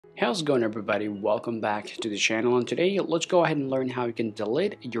How's it going, everybody? Welcome back to the channel, and today let's go ahead and learn how you can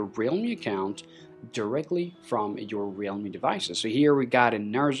delete your Realme account directly from your Realme devices. So here we got a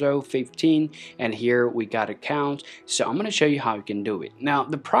Narzo 15 and here we got account. So I'm going to show you how you can do it. Now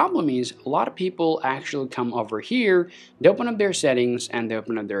the problem is a lot of people actually come over here, they open up their settings and they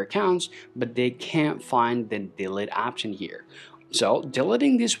open up their accounts, but they can't find the delete option here. So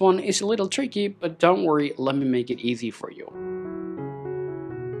deleting this one is a little tricky, but don't worry, let me make it easy for you.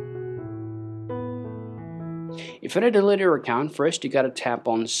 If you want to delete your account, first you gotta tap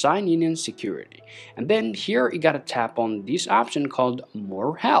on sign in and security, and then here you gotta tap on this option called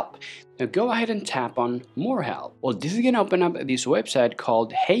more help. Now go ahead and tap on more help. Well, this is gonna open up this website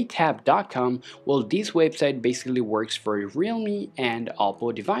called heytap.com. Well, this website basically works for Realme and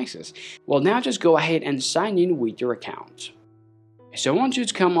Oppo devices. Well, now just go ahead and sign in with your account. So once you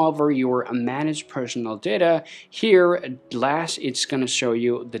come over your manage personal data, here last it's going to show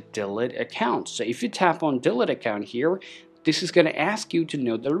you the delete account. So if you tap on delete account here, this is going to ask you to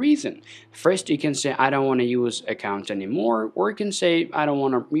know the reason. First, you can say I don't want to use account anymore, or you can say I don't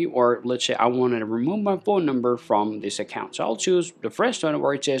want to, or let's say I want to remove my phone number from this account. So I'll choose the first one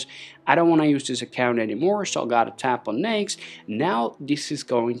where it says I don't want to use this account anymore, so I got to tap on next. Now this is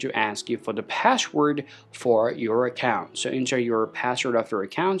going to ask you for the password for your account. So enter your password of your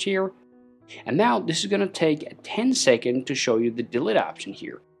account here. And now this is going to take 10 seconds to show you the delete option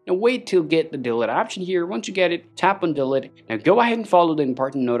here. Now wait till get the delete option here. Once you get it, tap on delete. Now go ahead and follow the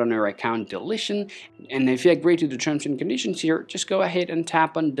important note on your account deletion. And if you agree to the terms and conditions here, just go ahead and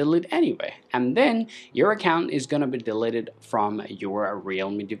tap on delete anyway. And then your account is going to be deleted from your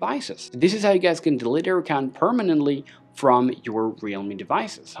Realme devices. This is how you guys can delete your account permanently from your Realme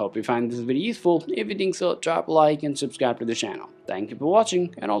devices. Hope you find this video useful. If you think so, drop a like and subscribe to the channel. Thank you for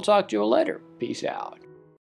watching, and I'll talk to you later. Peace out.